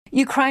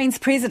Ukraine's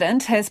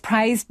president has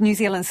praised New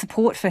Zealand's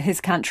support for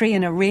his country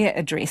in a rare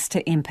address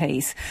to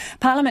MPs.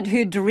 Parliament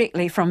heard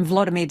directly from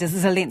Volodymyr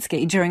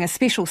Zelensky during a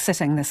special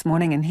sitting this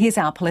morning, and here's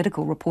our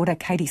political reporter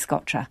Katie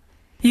Scotcher.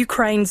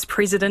 Ukraine's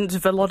President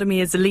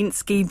Volodymyr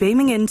Zelensky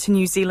beaming into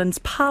New Zealand's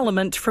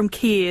Parliament from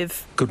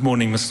Kiev. Good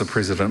morning, Mr.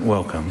 President.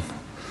 Welcome.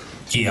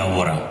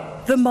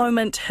 The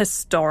moment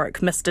historic.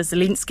 Mr.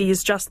 Zelensky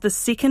is just the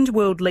second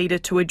world leader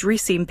to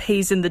address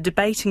MPs in the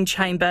debating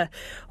chamber.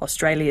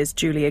 Australia's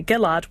Julia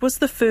Gillard was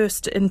the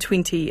first in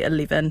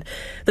 2011.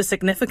 The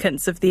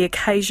significance of the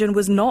occasion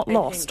was not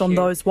lost on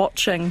those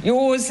watching.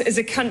 Yours is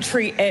a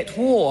country at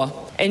war,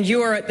 and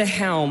you are at the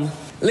helm,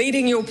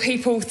 leading your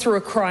people through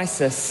a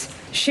crisis.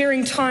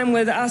 Sharing time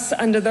with us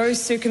under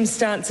those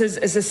circumstances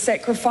is a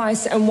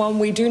sacrifice and one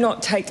we do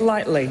not take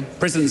lightly.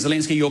 President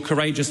Zelensky, your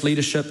courageous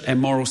leadership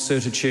and moral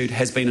certitude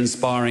has been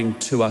inspiring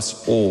to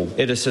us all.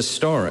 It is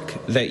historic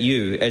that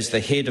you, as the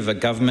head of a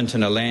government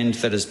in a land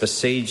that is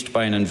besieged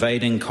by an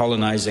invading,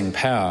 colonising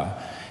power,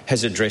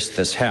 has addressed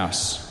this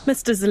House.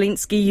 Mr.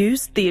 Zelensky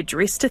used the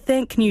address to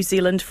thank New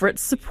Zealand for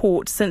its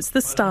support since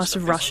the start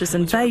of Russia's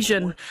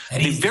invasion.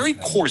 The very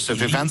course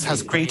of events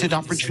has created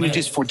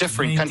opportunities for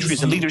different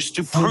countries and leaders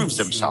to prove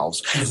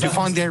themselves, to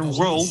find their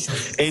role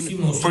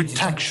in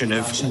protection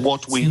of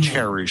what we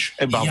cherish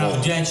above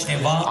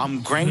all.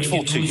 I'm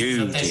grateful to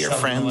you, dear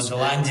friends,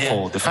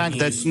 for the fact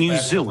that New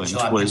Zealand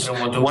was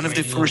one of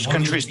the first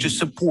countries to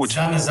support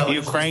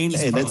Ukraine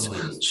in its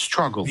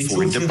struggle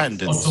for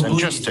independence and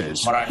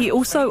justice. He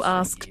also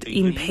asked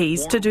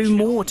MPs to do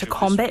more to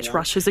combat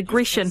Russia's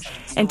aggression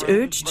and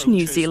urged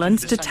New Zealand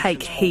to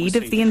take heed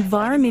of the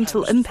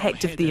environmental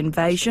impact of the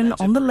invasion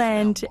on the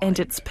land and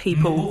its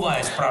people.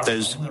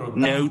 There's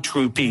no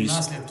true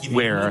peace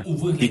where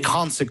the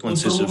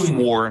consequences of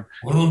war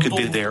could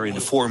be there in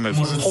the form of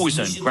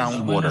poisoned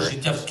groundwater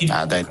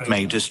that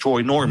may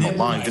destroy normal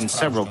life in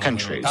several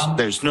countries.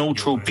 There's no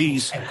true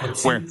peace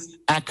where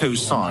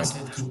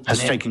ecocide has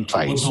taken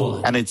place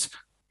and its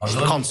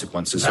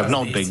consequences have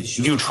not been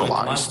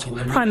neutralised.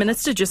 Prime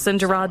Minister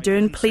Jacinda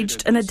Ardern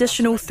pledged an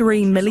additional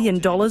 $3 million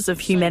of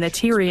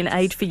humanitarian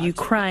aid for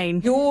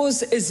Ukraine.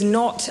 Yours is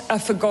not a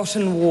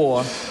forgotten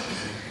war,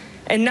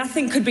 and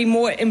nothing could be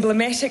more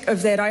emblematic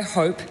of that, I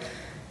hope,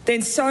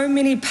 than so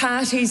many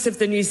parties of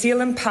the New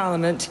Zealand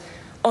Parliament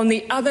on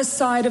the other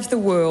side of the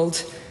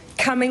world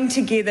coming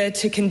together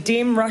to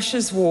condemn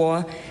Russia's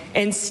war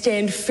and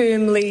stand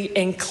firmly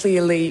and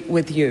clearly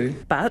with you.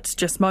 But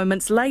just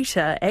moments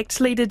later,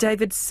 ACT leader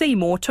David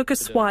Seymour took a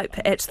swipe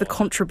at the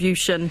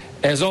contribution.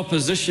 As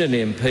opposition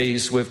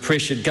MPs, we've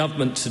pressured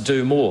government to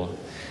do more.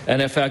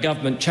 And if our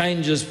government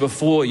changes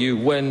before you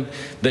win,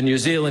 the New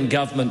Zealand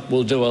government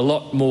will do a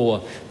lot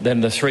more than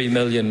the $3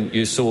 million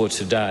you saw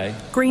today.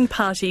 Green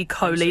Party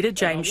co-leader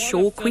James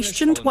Shaw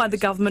questioned why the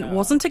government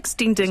wasn't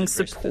extending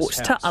support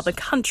to other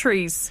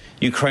countries.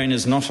 Ukraine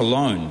is not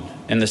alone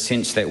in the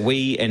sense that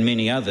we and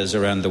many others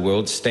around the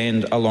world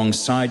stand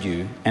alongside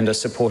you and are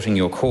supporting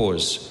your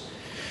cause.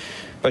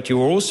 But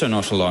you are also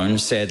not alone,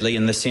 sadly,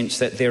 in the sense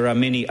that there are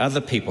many other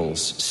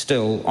peoples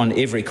still on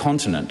every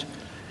continent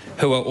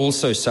who are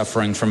also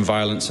suffering from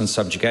violence and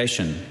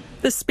subjugation.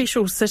 The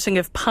special sitting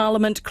of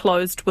Parliament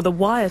closed with a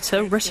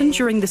waiata written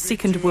during the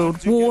Second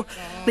World War,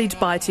 led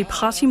by Te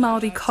Pāti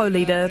Māori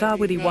co-leader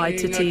Rawiri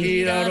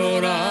Waititi.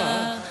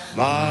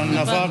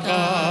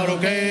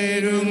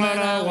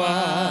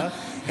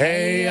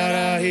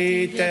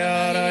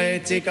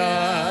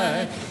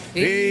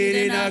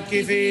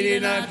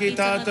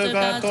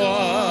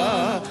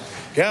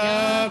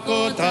 Kia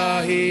ko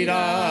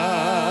tahira